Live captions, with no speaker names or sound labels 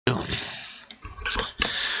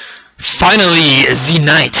Finally, Z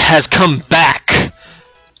Knight has come back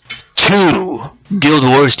to Guild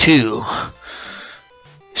Wars 2.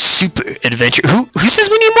 Super Adventure. Who says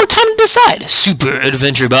we need more time to decide? Super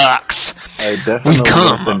Adventure Box. Definitely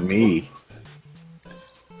wasn't me.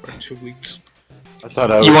 For 2 weeks. I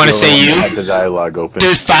thought I was You want to the say one that you? had the dialogue open.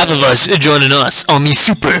 There's 5 of us joining us on the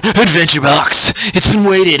Super Adventure Box. It's been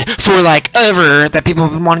waited for like ever that people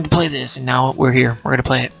have been wanting to play this, and now we're here. We're gonna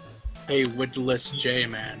play it. Hey,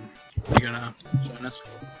 WindlessJman, you gonna join us?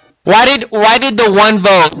 Why did the one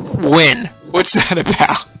vote win? What's that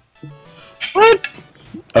about? What?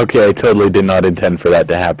 Okay, I totally did not intend for that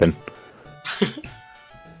to happen.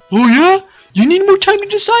 Oh yeah? You need more time to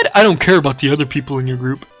decide? I don't care about the other people in your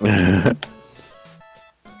group.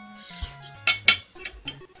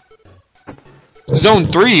 Zone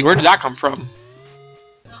 3, where did that come from?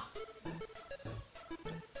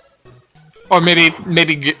 Or maybe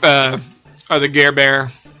the Gare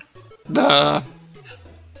Bear, the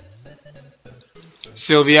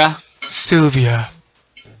Sylvia.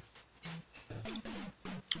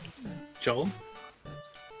 Joel?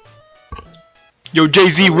 Yo,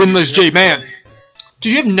 Jay-Z, WindlessJman.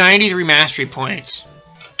 Dude, you have 93 mastery points.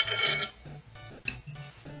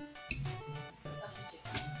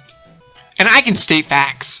 And I can state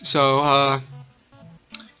facts, so,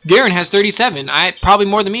 Garen has 37. Probably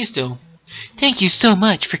more than me still. Thank you so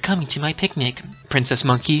much for coming to my picnic, Princess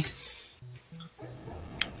Monkey.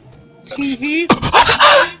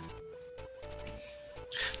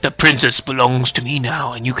 The princess belongs to me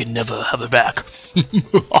now, and you can never have her back. Hey,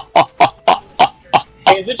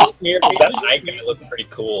 is it just me or does that eye guy look pretty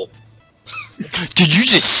cool? Did you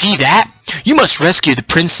just see that? You must rescue the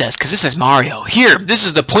princess, because this is Mario. Here, this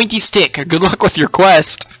is the pointy stick. Good luck with your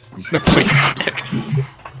quest. The pointy stick.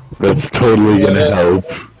 That's totally gonna help.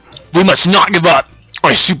 We must not give up.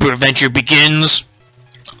 Our super adventure begins.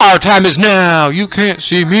 Our time is now. You can't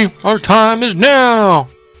see me. Our time is now.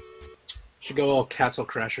 Should go all Castle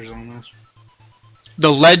Crashers on this.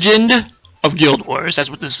 The Legend of Guild Wars. That's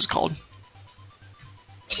what this is called.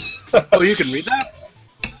 Oh, you can read that?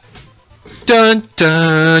 Dun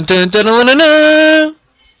dun dun dun dun dun dun.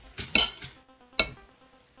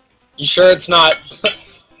 You sure it's not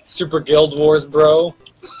Super Guild Wars, bro?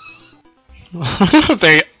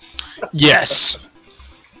 Yes.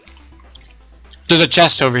 There's a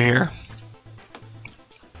chest over here.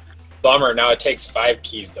 Bummer, now it takes 5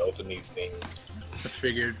 keys to open these things. I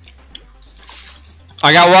figured.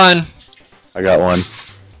 I got one. I got one.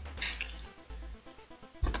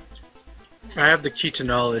 I have the key to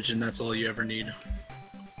knowledge, and that's all you ever need.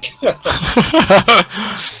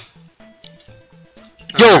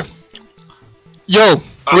 Yo,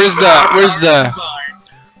 where's the?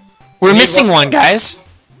 We're missing one, guys.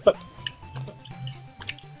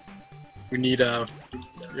 We need yeah.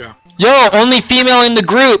 Yo, only female in the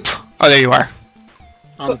group. Oh, there you are.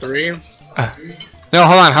 On 3. No,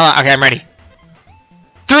 hold on. Okay, I'm ready.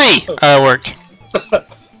 3. It worked.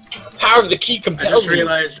 Power of the key I compels just you.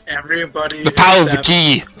 realized everybody. The power of the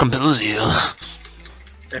key compels you.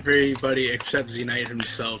 Everybody except Z Knight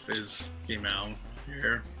himself is female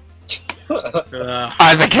here.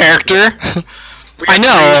 As a character. I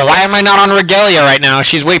know. Why am I not on Regalia right now?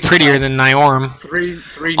 She's way prettier than Nyorm. Three.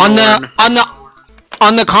 On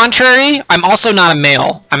the contrary, I'm also not a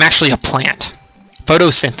male. I'm actually a plant.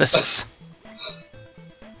 Photosynthesis.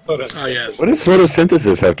 Oh yes. What does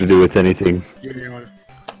photosynthesis have to do with anything?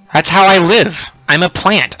 That's how I live. I'm a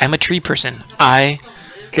plant. I'm a tree person.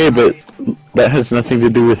 Okay, but that has nothing to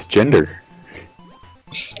do with gender.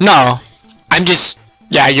 No. I'm just...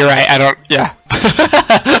 Yeah, you're right. I don't... Yeah.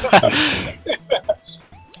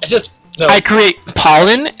 No. I create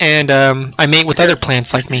pollen, and I mate with other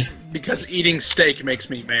plants like me. Because eating steak makes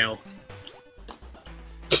me male.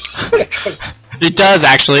 It does,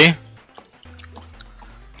 actually.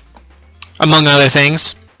 Among other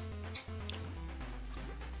things.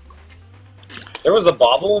 There was a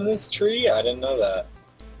bauble in this tree? I didn't know that.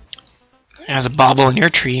 There's a bauble in your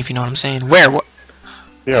tree, if you know what I'm saying. Where? What?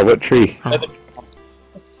 Yeah, what tree? Oh.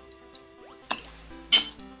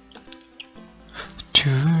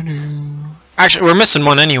 Actually, we're missing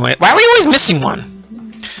one anyway. Why are we always missing one?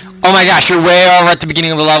 Oh my gosh, you're way over at the beginning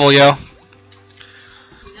of the level, yo.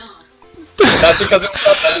 That's because it was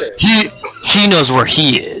up under. He knows where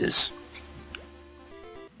he is.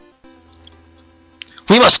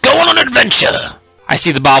 We must go on an adventure! I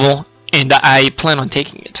see the bauble, and I plan on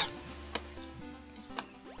taking it.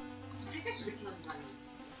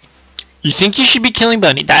 You think you should be killing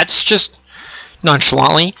Bunny? That's just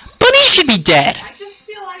nonchalantly. Bunny should be dead!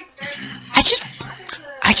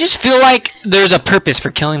 I just feel like there's a purpose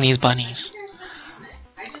for killing these bunnies.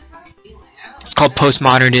 It's called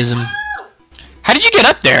postmodernism. How did you get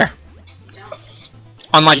up there?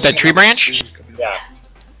 On like that tree branch? Yeah.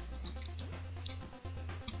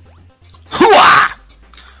 Hooah!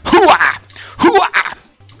 Hooah! Hooah!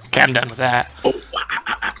 Okay, I'm done with that.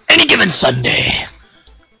 Any given Sunday.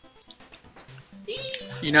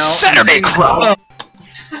 You know, Saturday Club.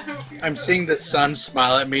 I'm seeing the sun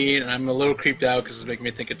smile at me, and I'm a little creeped out because it's making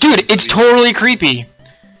me think it's... Dude, it's totally creepy.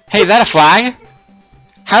 Hey, is that a flag?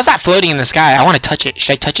 How's that floating in the sky? I want to touch it.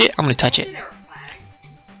 Should I touch it? I'm gonna touch it.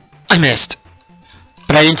 I missed.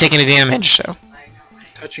 But I didn't take any damage, so...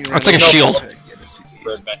 It's like a shield.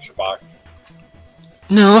 For adventure box.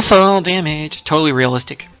 No fall damage. Totally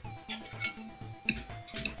realistic.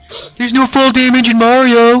 There's no fall damage in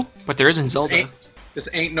Mario! But there is in Zelda. This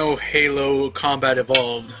ain't no Halo Combat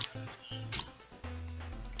Evolved.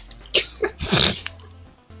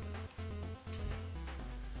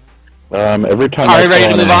 Every time Are I you ready to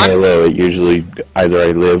fall in move a on? Halo, it usually either I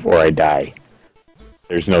live or I die.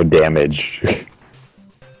 There's no damage.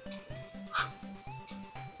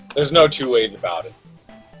 There's no two ways about it.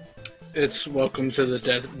 It's welcome to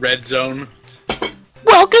the red zone.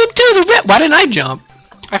 Welcome to the red... Why didn't I jump?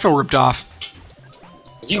 I feel ripped off.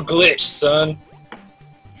 You glitch, son.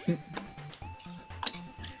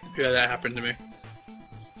 Yeah, that happened to me.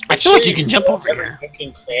 I feel like you can jump over every here.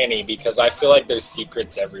 fucking cranny because I feel like there's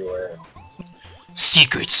secrets everywhere.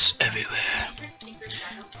 Secrets everywhere.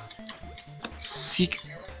 Secrets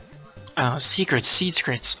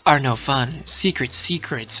are no fun.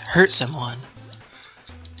 Secrets hurt someone.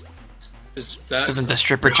 Is that... Doesn't the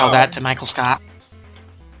stripper tell that to Michael Scott?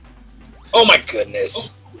 Oh my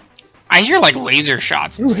goodness. I hear like laser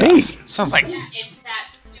shots and Ooh, stuff. hey. Sounds like...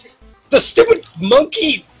 The stupid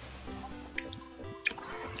monkey!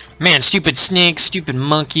 Man, stupid snakes, stupid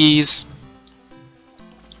monkeys.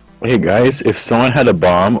 Hey guys, if someone had a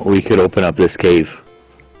bomb, we could open up this cave.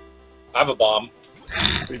 I have a bomb.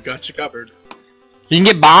 We've got you covered. You can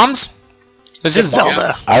get bombs? This is Yeah.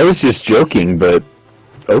 Zelda. I was just joking, but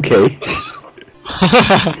okay.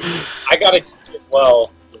 I got a key as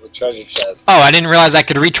well with a treasure chest. Oh, I didn't realize I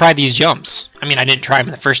could retry these jumps. I mean, I didn't try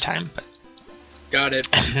them the first time, but Got it.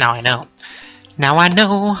 now I know. Now I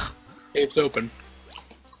know. Cave's open.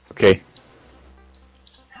 Okay.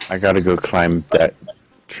 I gotta go climb that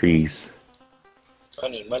trees.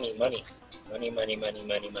 Money, money, money. Money, money, money,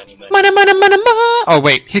 money, money, money. Money, money, money, money. Oh,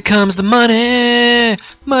 wait. Here comes the money.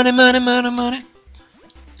 Money, money, money, money.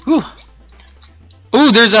 Ooh.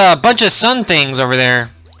 Ooh, there's a bunch of sun things over there.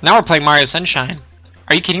 Now we're playing Mario Sunshine.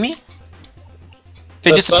 Are you kidding me?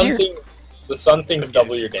 They disappeared. The sun things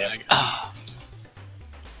double your damage. Oh.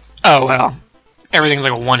 Oh, well. Everything's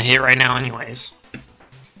like a one hit right now anyways.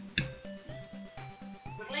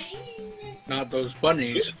 Not those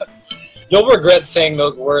bunnies. You'll regret saying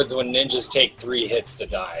those words when ninjas take 3 hits to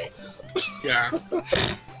die. Yeah.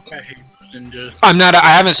 I hate ninjas.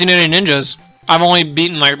 I haven't seen any ninjas. I've only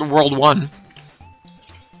beaten like World 1.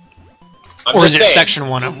 I'm Or is just it saying, Section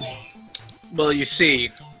 1 of... Well, you see,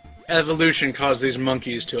 evolution caused these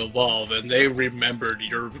monkeys to evolve, and they remembered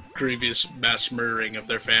your previous mass murdering of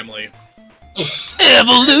their family.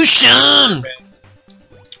 Evolution!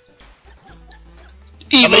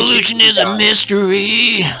 many Evolution kids is you a got?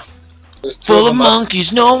 mystery. there's 2 Full of them up.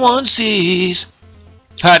 monkeys no one sees.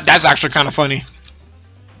 That's actually kind of funny.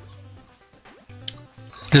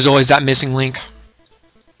 There's always that missing link.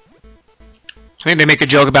 I think they make a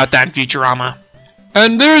joke about that in Futurama.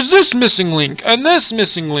 And there's this missing link, and this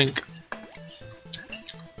missing link.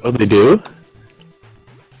 Oh, they do?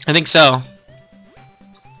 I think so.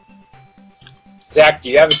 Zach, do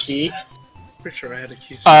you have a key? Pretty sure I had a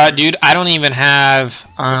key. Dude, I don't even have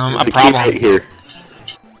a There's key problem. right here.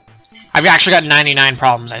 I've actually got 99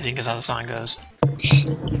 problems, I think is how the song goes.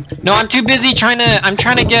 No, I'm too busy trying to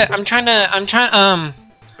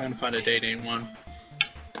Trying to find a dating one.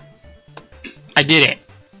 I did it.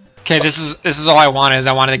 Okay, this is all I wanted is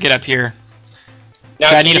I wanted to get up here. Now,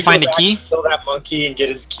 Do I can need you to find go a back key? and kill that monkey and get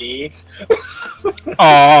his key?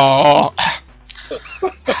 Oh.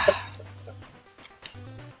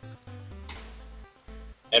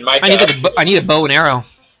 And Micah, I need a bow and arrow.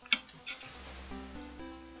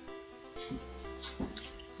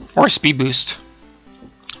 Or a speed boost.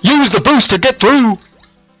 Use the boost to get through!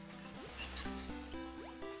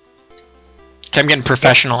 Okay, I'm getting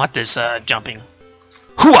professional at this jumping.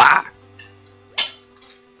 Hooah!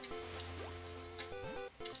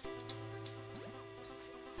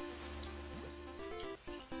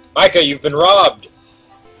 Micah, you've been robbed.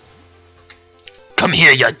 Come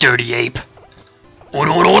here, you dirty ape.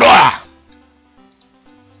 Ora, ora, ora.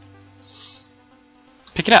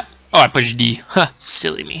 it up. Oh, I pushed D. Huh,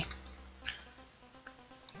 silly me.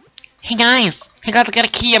 Hey guys, I got a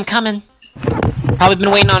key. I'm coming. Probably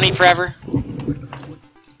been waiting on me forever.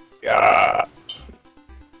 Yeah.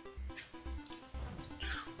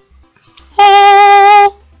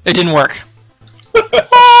 Oh, it didn't work.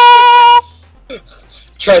 Oh.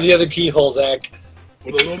 Try the other keyhole, Zach.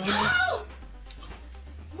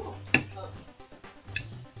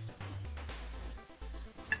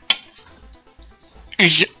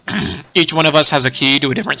 Each one of us has a key to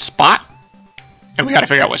a different spot, and we gotta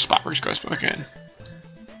figure out what spot we're supposed to look in.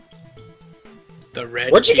 The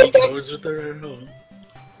red Where'd you key get that? goes with the red hole.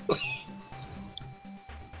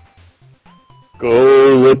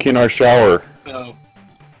 Go look in our shower. Oh.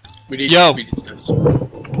 We need Yo. we need this.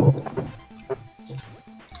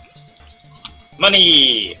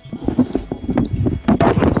 Money! Here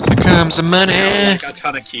comes the money. I got a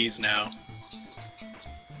ton of keys now.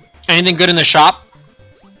 Anything good in the shop?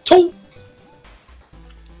 Two!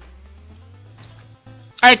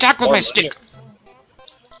 I attack with Oh, my money. stick.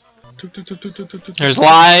 There's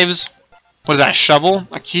lives. What is that? A shovel,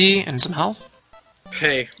 a key, and some health.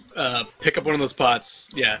 Hey, pick up one of those pots.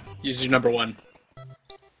 Yeah, use your number 1.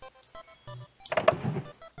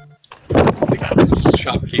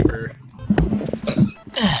 Shopkeeper.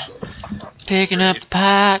 Picking up the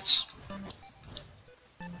pots.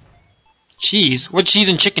 Cheese? What cheese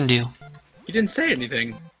and chicken do? He didn't say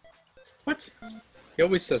anything. What? He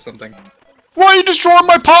always says something. Why are you destroying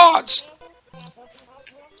my pots?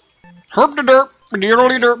 Herb de derp,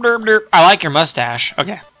 dearly derp derp derp. I like your mustache.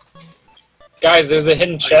 Okay. Guys, there's a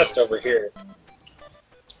hidden chest over here.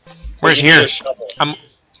 Where's You need here? a shovel.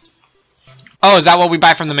 Oh, is that what we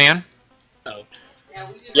buy from the man? Oh.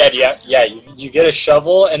 Yeah. You get a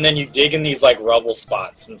shovel, and then you dig in these like rubble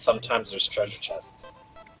spots, and sometimes there's treasure chests.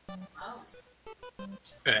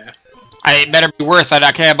 Yeah. It better be worth it.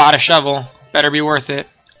 Okay, I bought a shovel. Better be worth it.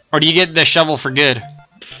 Or do you get the shovel for good?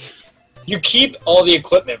 You keep all the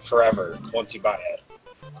equipment forever once you buy it.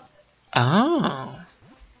 Oh.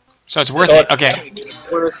 So it's worth So it. Okay.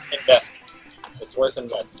 It's worth investing. It's worth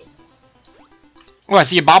investing. Oh, I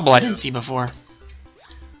see a bobble I didn't see before.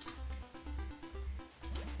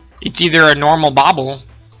 It's either a normal bobble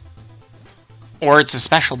or it's a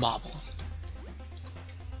special bobble.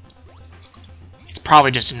 It's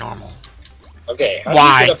probably just a normal. Okay. How do you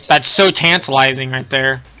Why? get up to- That's so tantalizing right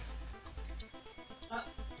there.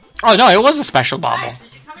 Oh no, it was a special bobble.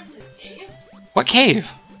 Did you come into the cave? What cave?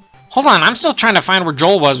 Hold on, I'm still trying to find where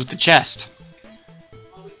Joel was with the chest.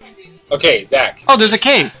 Well, we can't do anything. Okay, Zach. Oh, there's a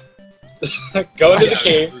cave. Go into the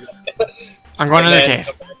cave. I'm going to and the then cave.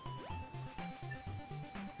 come back.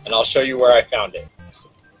 And I'll show you where I found it.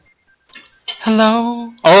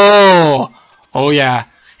 Hello? Oh! Oh yeah.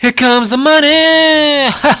 Here comes the money!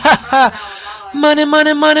 Ha ha ha! Money,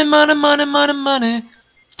 money, money, money, money, money, money.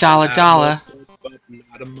 Dollar, dollar. You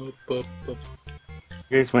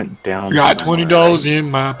guys went down. Got somewhere, $20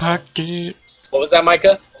 in my pocket. What was that,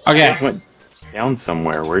 Micah? You Okay. guys went down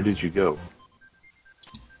somewhere. Where did you go?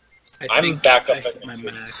 I'm back up at my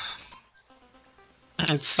the Mac.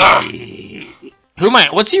 Let's see. Who am I?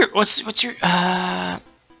 What's your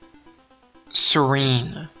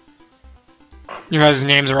Serene. You guys'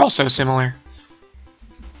 names are all so similar.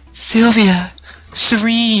 Sylvia.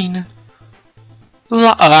 Serene.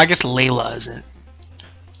 I guess Layla isn't.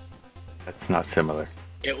 That's not similar.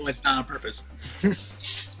 It was not on purpose.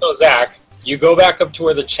 So, Zach, you go back up to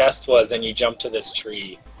where the chest was and you jump to this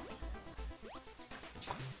tree.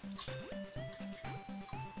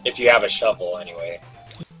 If you have a shovel, anyway.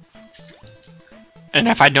 And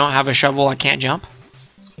if I don't have a shovel, I can't jump?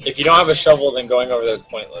 If you don't have a shovel, then going over there is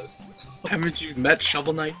pointless. Haven't you met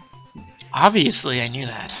Shovel Knight? Obviously, I knew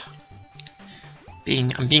that.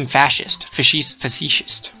 I'm being fascist.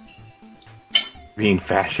 Facetious. Being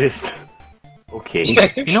fascist? Okay.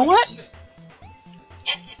 You know what?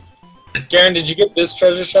 Garen, did you get this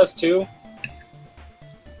treasure chest too?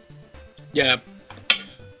 Yeah.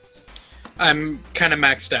 I'm kind of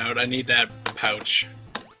maxed out. I need that pouch.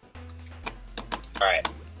 Alright.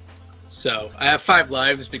 So, I have 5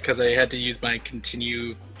 lives because I had to use my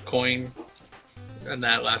continue coin in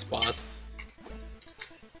that last boss.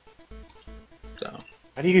 So.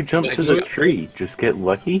 How do you jump to the tree? Just get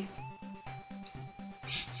lucky?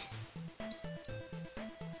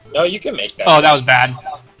 No, you can make that. Oh, that was bad.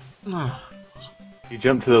 You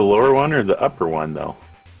jump to the lower one or the upper one, though?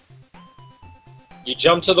 You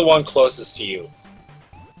jump to the one closest to you.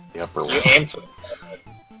 The upper You one. aim for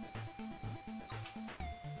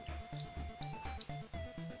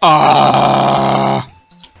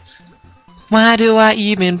Why do I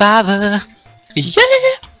even bother? Yeah!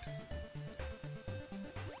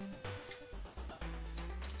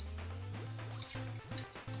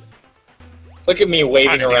 Look at me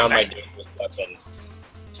waving Oh, around my exactly. dangerous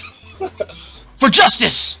weapon. For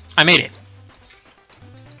justice! I made it.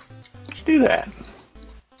 Let's do that.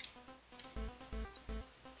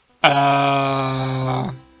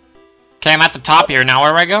 Okay, I'm at the top here. Now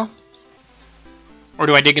where do I go? Or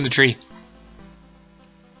do I dig in the tree?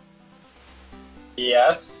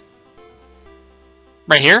 Yes.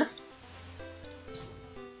 Right here?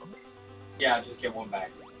 Yeah, just get one back.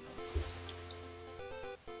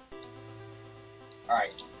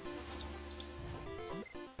 Alright.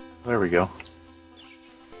 There we go.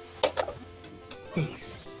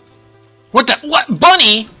 What the? What?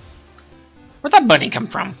 Bunny? Where'd that bunny come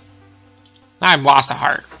from? Now I've lost a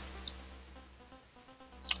heart.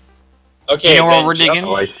 Okay, You know where then we're digging?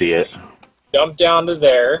 Oh, I see it. jump down to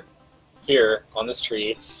there, here, on this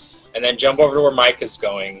tree, and then jump over to where Mike is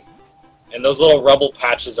going. And those little rubble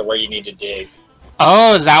patches are where you need to dig.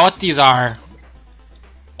 Oh, is that what these are?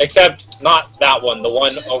 Except, not that one, the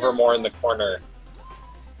one over more in the corner.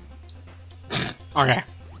 Okay.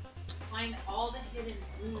 Find all the hidden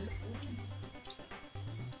rooms.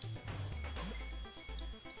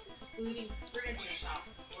 Excluding furniture shop,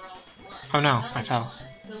 world 1. Oh no, Another I fell. one.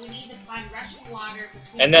 So we need to find rushing water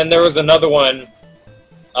between... And then there was another one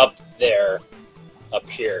up there, up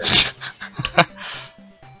here.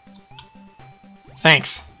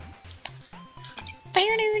 Thanks.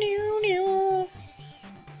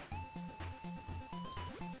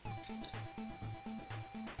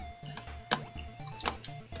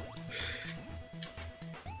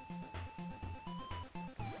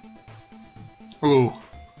 Ooh.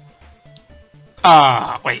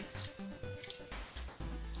 Wait.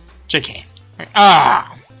 JK. Wait,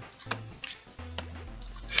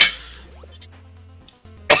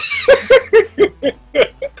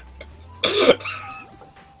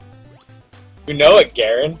 You know it,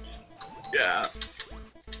 Garen. Yeah.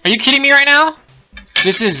 Are you kidding me right now?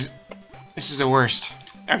 This is the worst.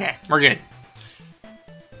 Okay, we're good.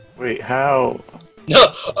 Wait, how? No,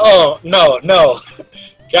 oh, no, no.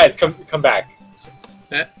 Guys, come back.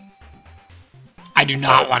 I do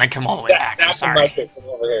not want to come all the way back. I'm That's sorry. Come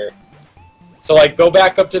over here. So, like, go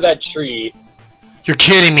back up to that tree. You're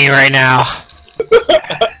kidding me right now.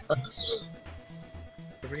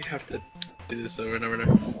 We have to do this over and over and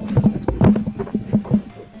over.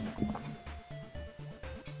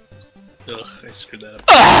 Ugh, I screwed that up.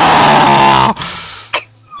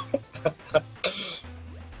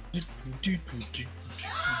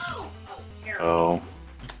 Oh, terrible. Oh.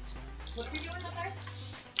 What are we doing up there?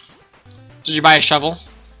 Did you buy a shovel?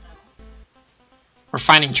 We're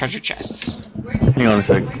finding treasure chests. Where did Hang on a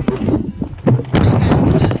sec.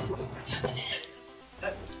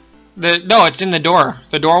 No, it's in the door.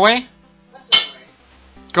 The doorway? What doorway?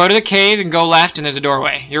 Go to the cave and go left, and there's a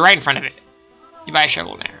doorway. You're right in front of it. You buy a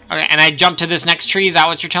shovel there. Okay, and I jump to this next tree. Is that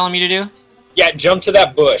what you're telling me to do? Yeah, jump to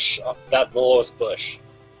that bush. That lowest bush.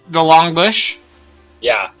 The long bush?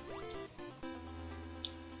 Yeah.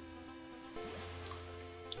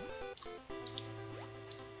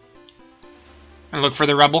 And look for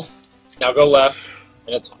the rebel? Now go left,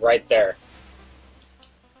 and it's right there.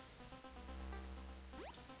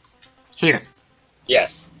 Here.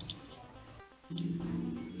 Yes. I'm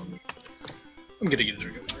gonna get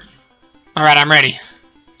it. Alright, I'm ready.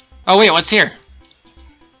 Oh wait, what's here?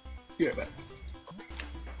 Yeah, man.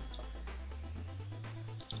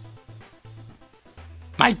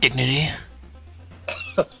 My dignity.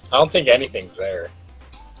 I don't think anything's there.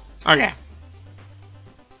 Okay.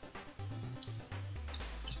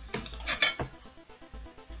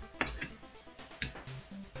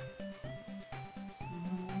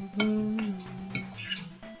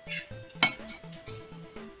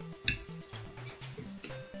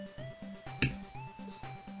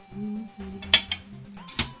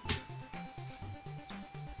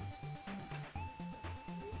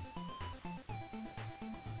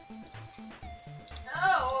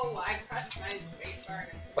 Oh, I pressed my spacebar.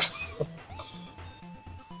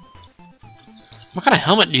 What kind of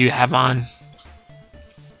helmet do you have on?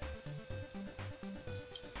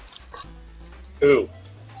 Who?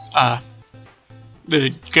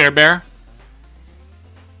 The Care Bear?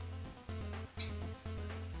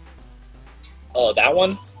 Oh, that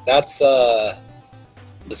one? That's, the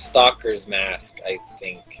Stalker's mask, I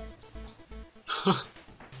think.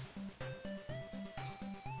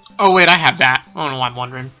 Oh wait, I have that. I don't know why I'm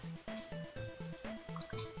wondering.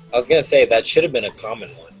 I was gonna say, that should have been a common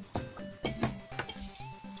one.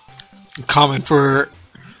 Common for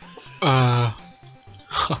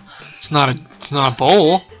it's not a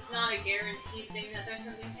bowl. It's not a guaranteed thing that there's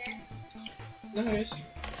something here. Nice.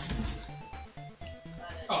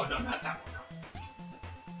 But Oh no, not that one.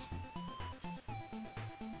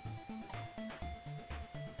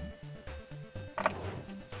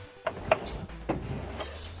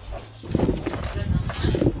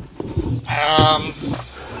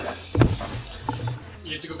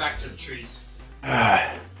 You have to go back to the trees.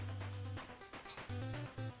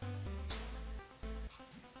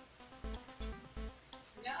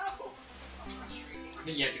 No! I'm frustrated. I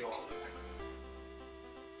think you have to go all the way back.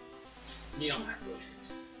 You don't have to go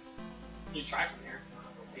trees. You try from there. I don't know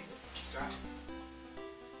if it'll make it. Just try.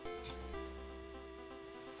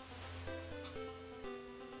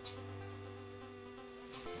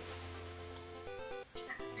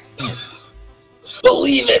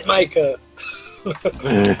 Believe it, Micah! I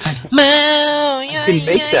can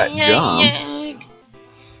make that jump.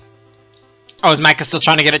 Oh, is Micah still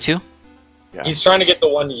trying to get it too? Yeah. He's trying to get the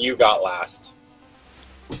one you got last.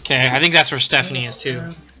 Okay, I think that's where Stephanie is too.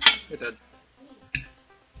 It did.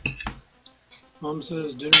 Mom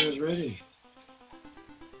says dinner is ready.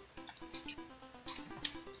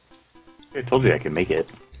 I told you I could make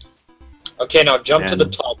it. Okay, now jump to the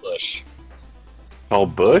And- tall bush. Tall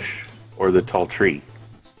bush or the tall tree?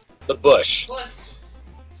 The bush. What?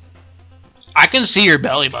 I can see your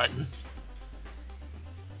belly button.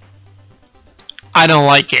 I don't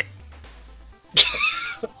like it.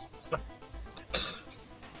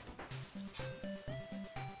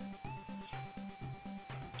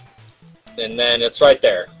 And then it's right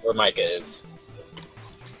there, where Micah is.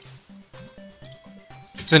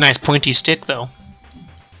 It's a nice pointy stick, though.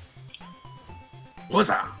 What's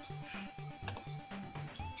that?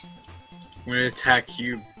 I'm gonna attack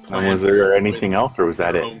you. And was there anything else, or was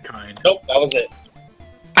that your it? own kind. Nope, that was it.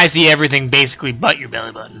 I see everything basically but your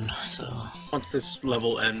belly button, so... Once this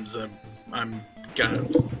level ends, I'm gonna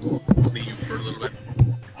leave for a little bit.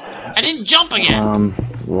 I didn't jump again!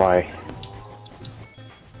 Why?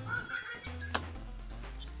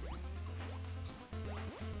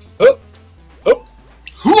 Hoop! Hoop!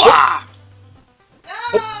 Hooah!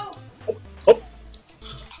 No!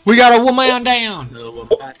 We got a woman down! Another one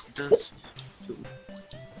bites the dust.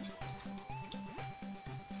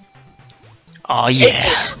 Oh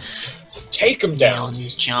yeah! Just take him Down down.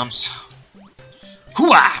 these jumps.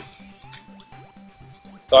 Hooah!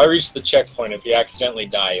 So I reached the checkpoint. If you accidentally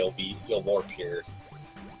die, you'll warp here.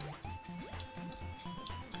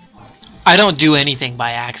 I don't do anything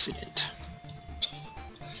by accident.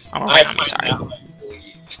 Oh, I I'm sorry. find out, I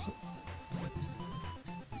believe.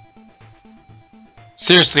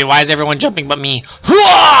 Seriously, why is everyone jumping but me?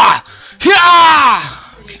 Hooah! Yeah!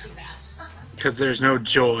 You're too bad. Because there's no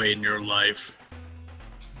joy in your life.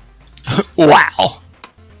 Wow.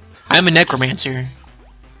 I'm a necromancer.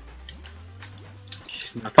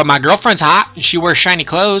 It's nothing. But my girlfriend's hot and she wears shiny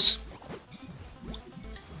clothes.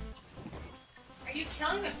 Are you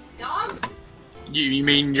killing the dogs? You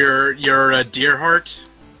mean your deer heart?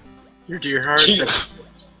 Your deer heart? That's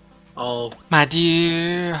all My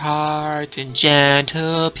dear heart and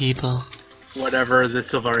gentle people. whatever the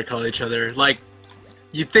Sylvari call each other. Like,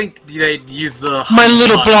 you think they'd use the My honey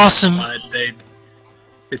little pot, blossom. but they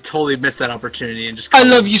totally missed that opportunity and just. I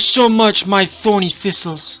love you so much, my thorny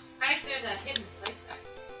thistles. I think there's a hidden place back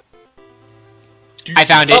there. I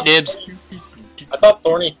found it, Dibs. I thought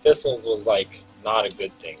thorny thistles was like not a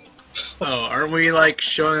good thing. Oh, aren't we like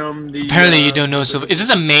showing them the? Apparently you don't know so. Is this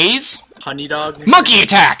a maze? Honey dog. Monkey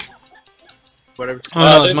attack! Whatever. Oh no,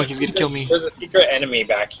 this there's a monkey's gonna secret- kill me. There's a secret enemy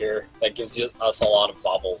back here that gives us a lot of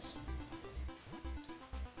baubles.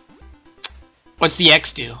 What's the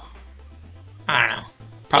X do? I don't know.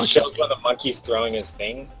 It Probably shows when the monkey's throwing his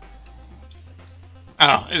thing.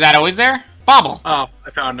 Oh, is that always there? Bobble. Oh,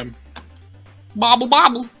 I found him. Bobble,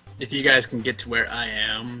 bobble. If you guys can get to where I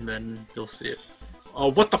am, then you'll see it. Oh,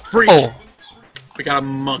 what the freak! Oh, We got a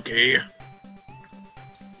monkey.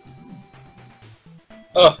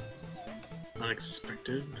 Oh,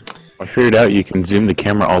 Unexpected. I figured out you can zoom the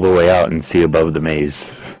camera all the way out and see above the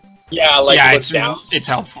maze. yeah, like yeah, look down. it's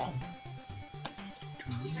helpful.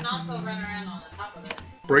 You can also run around on the top of it.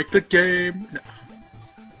 Break the game. No.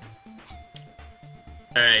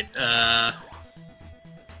 Alright, I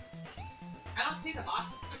don't see the boss.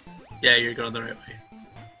 yeah, you're going the right way.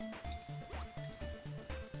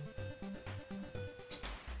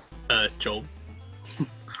 Joel. I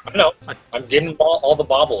don't know. I'm getting all the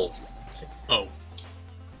baubles. Oh.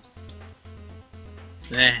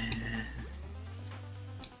 Eh.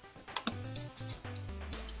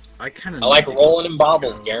 I kind of. I like rolling in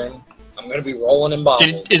baubles, Garen. I'm gonna be rolling in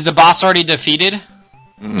baubles. Is the boss already defeated?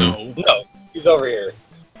 No. No, he's over here.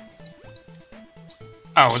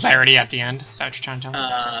 Oh, was I already at the end? Is that what you're trying to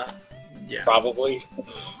tell me? Yeah. Probably.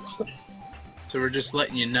 So we're just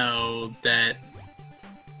letting you know that.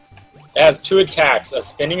 It has two attacks: a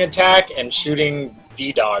spinning attack and shooting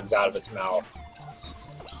bee dogs out of its mouth.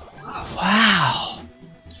 Wow.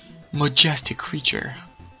 Majestic creature.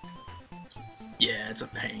 Yeah, it's a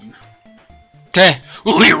pain. Okay,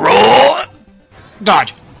 we roll.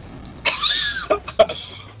 Dodge.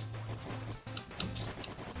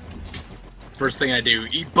 First thing I do,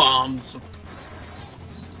 eat bombs.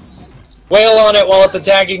 Wail on it while it's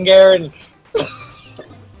attacking Garen.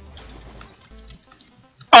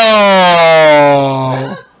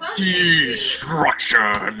 Oh.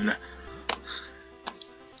 Destruction.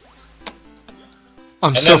 I'm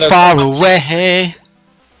And so then far away.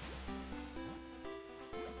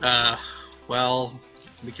 Well,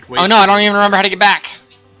 we could wait. Oh no, I don't even remember how to get back.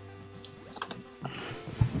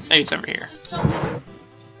 Maybe it's over here.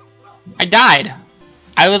 I died.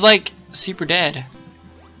 I was like super dead.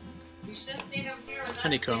 You should have stayed over here with us.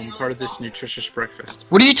 Honeycomb, part of this nutritious breakfast.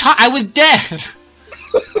 What are you talking? I was dead.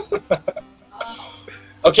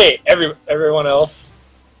 Okay, everyone else,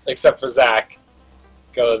 except for Zach,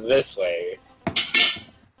 go this way.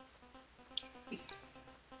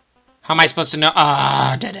 How am I supposed to know?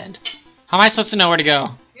 Ah, dead end. How am I supposed to know where to go?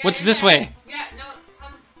 Yeah, What's yeah, this yeah. way? Yeah, no,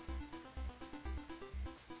 come.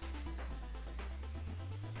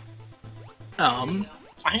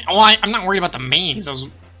 I'm not worried about the maze.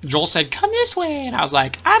 Joel said, "Come this way," and I was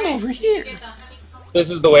like, "I'm over here." Get the honeycomb. This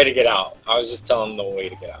is the way to get out. I was just telling them the way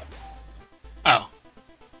to get out. Oh.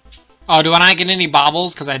 Oh, do I not get any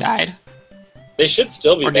baubles because I died? They should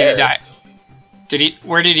still be Or there. did he die? Did he?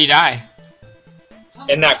 Where did he die?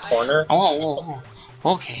 In that corner. Oh,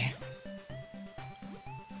 okay.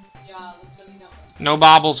 Yeah, let's let me know. No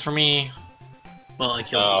baubles for me. Well, I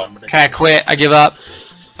killed Oh. him. but Okay, I quit. I give up.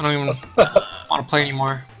 I don't even want to play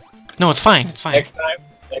anymore. No, it's fine. It's fine. Next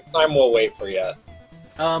time we'll wait for you.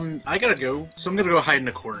 I gotta go, so I'm gonna go hide in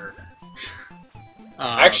a corner.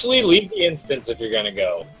 Actually, leave the instance if you're gonna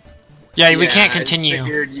go. Yeah, we can't I continue.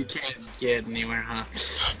 figured you can't get anywhere, huh?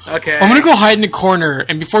 Okay. I'm gonna go hide in the corner,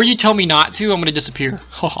 and before you tell me not to, I'm gonna disappear.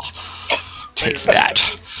 Take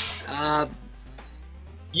that.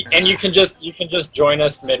 And you can just join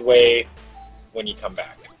us midway when you come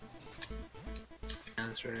back.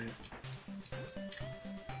 That's right.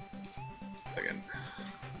 Again.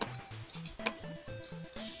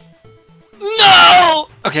 No!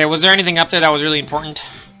 Okay, was there anything up there that was really important?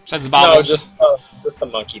 Besides the No, baubles? just the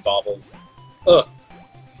monkey baubles. Ugh.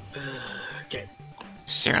 Okay.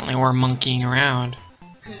 Certainly we're monkeying around.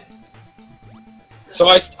 So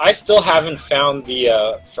I still haven't found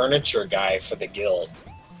the furniture guy for the guild,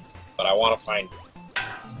 but I want to find it.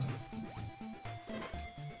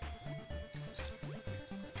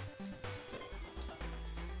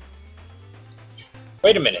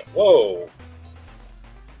 Wait a minute. Whoa.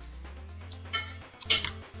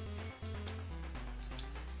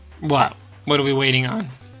 What? What are we waiting on?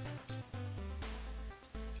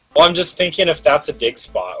 Well, I'm just thinking if that's a dig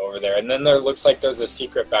spot over there, and then there looks like there's a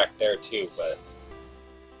secret back there too, but...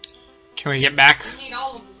 Can we get back? We need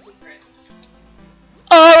all of the secrets.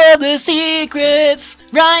 All of the secrets!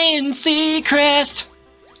 Ryan Seacrest!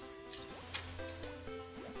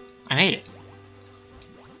 I made it.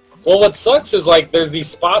 Well, what sucks is, like, there's these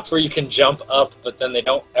spots where you can jump up, but then they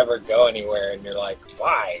don't ever go anywhere, and you're like,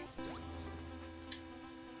 why?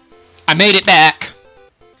 I made it back.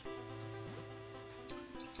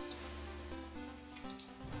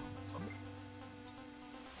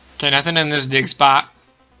 Okay, nothing in this dig spot.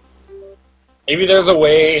 Maybe there's a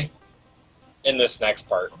way in this next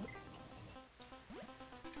part.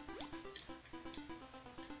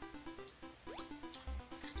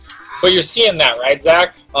 But you're seeing that, right,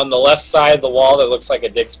 Zach? On the left side of the wall that looks like a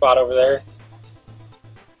dig spot over there?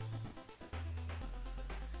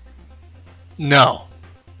 No.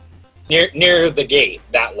 Near the gate,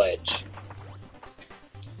 that ledge.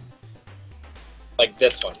 Like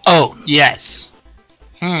this one. Oh, yes.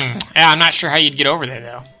 Yeah, I'm not sure how you'd get over there,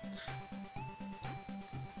 though.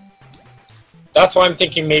 That's why I'm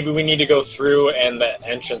thinking maybe we need to go through and the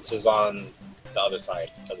entrance is on the other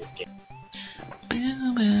side of this gate.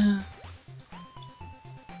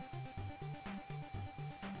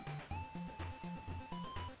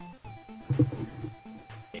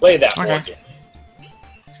 Play that, Okay. Morgan.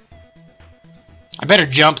 I better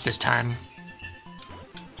jump this time.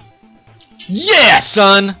 Yeah,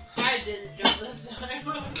 son! I didn't jump this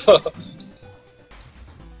time.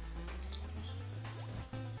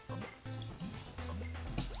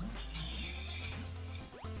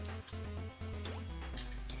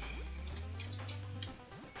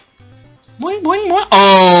 Boing, boing, boing.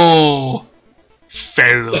 Oh!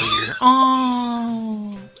 Failure.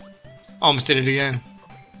 Oh. Almost did it again.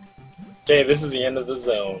 Okay, this is the end of the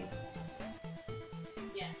zone.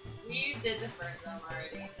 Yes, we did the first one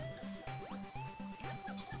already.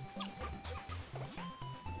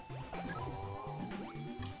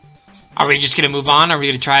 Are we just gonna move on? Or are we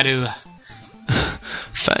gonna try to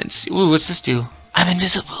Fancy. Ooh, what's this do? I'm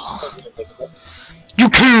invisible. You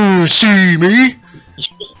can't see me.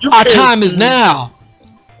 Our time is now.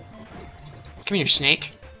 Come here,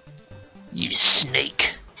 snake. You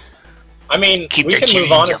snake. I mean, Keep we the can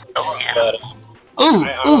move on, change if up. we want, but Ooh,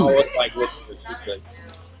 I ooh. always like looking for secrets.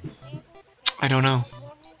 I don't know.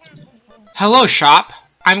 Hello, shop.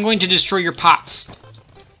 I'm going to destroy your pots.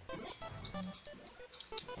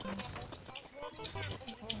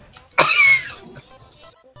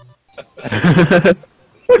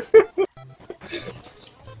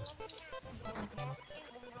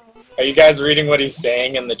 Are you guys reading what he's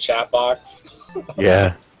saying in the chat box?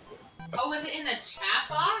 Yeah. Oh, was it in the chat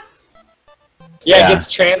box? Yeah, Yeah. it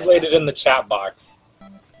gets translated in the chat box.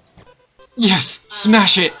 Yes,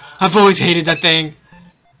 smash it. I've always hated that thing.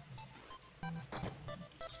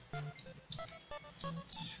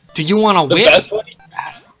 Do you want to The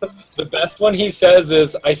whip? best one he says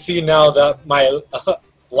is, "I see now that my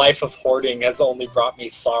life of hoarding has only brought me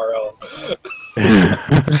sorrow."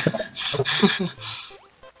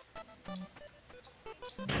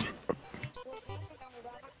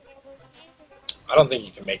 I don't think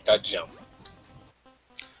you can make that jump.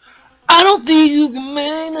 I don't think you can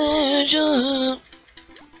make that jump.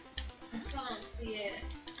 I still don't see it.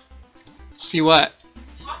 See what?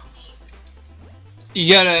 Talking.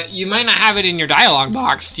 You might not have it in your dialogue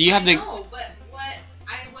box. Do you have No, but what?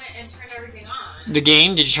 I went and turned everything on. the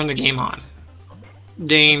game? Did you turn the game on?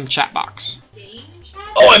 Game chat box. Game chat?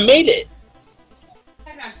 Oh, I made it!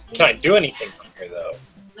 I'm not Can I game do anything from here, though?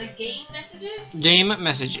 Like game messages? Game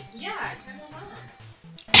message. Yeah, I turned them on.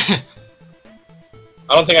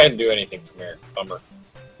 I don't think I can do anything from here. Bummer.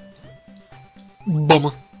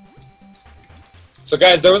 Bummer. So,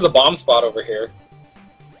 guys, there was a bomb spot over here.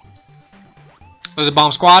 There's a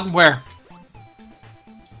bomb squad? Where?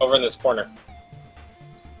 Over in this corner.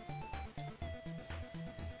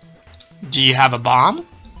 Do you have a bomb?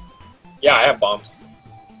 Yeah, I have bombs.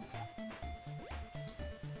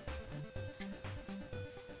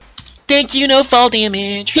 Thank you, no fall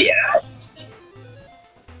damage. Yeah!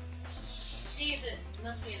 Hey, it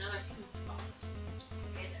must be another hidden spot.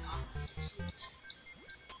 Get it on my achievement.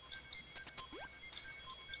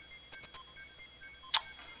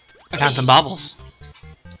 I found some baubles.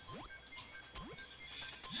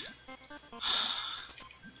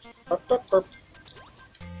 Burp, burp, burp.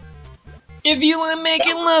 If you were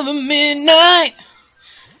making love at midnight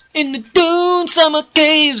in the dune summer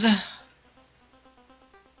caves.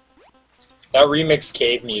 That remix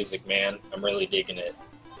cave music, man. I'm really digging it.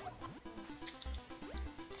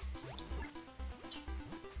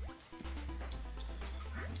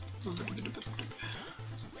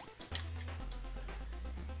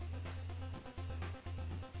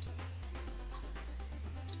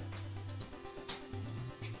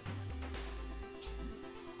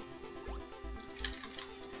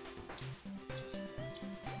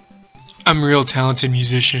 I'm a real talented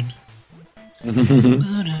musician.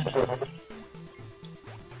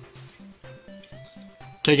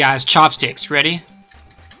 Okay, guys, chopsticks. Ready?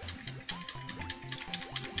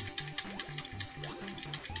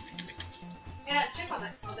 Yeah, check on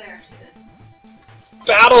it. Oh, there. It is.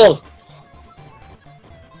 Battle!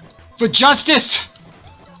 For justice!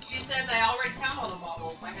 She says I already found all the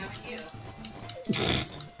baubles. Why haven't you?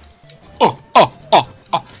 Oh, oh, oh,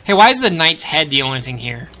 oh. Hey, why is the knight's head the only thing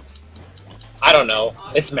here? I don't know.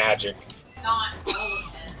 It's magic. Not all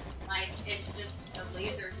of it. Like, it's just a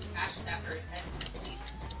laser he fashioned after his head was asleep.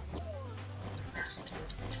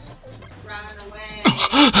 Run away.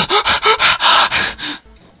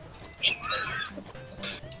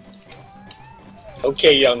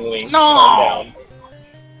 Okay, youngling. No! Calm down.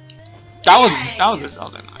 That was a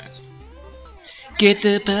Zelda nice. Get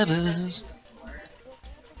the bubbles.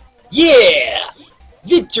 Yeah!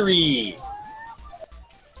 Victory!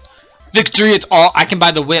 Victory, it's all. I can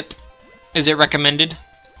buy the whip. Is it recommended?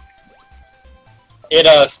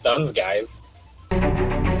 It stuns guys.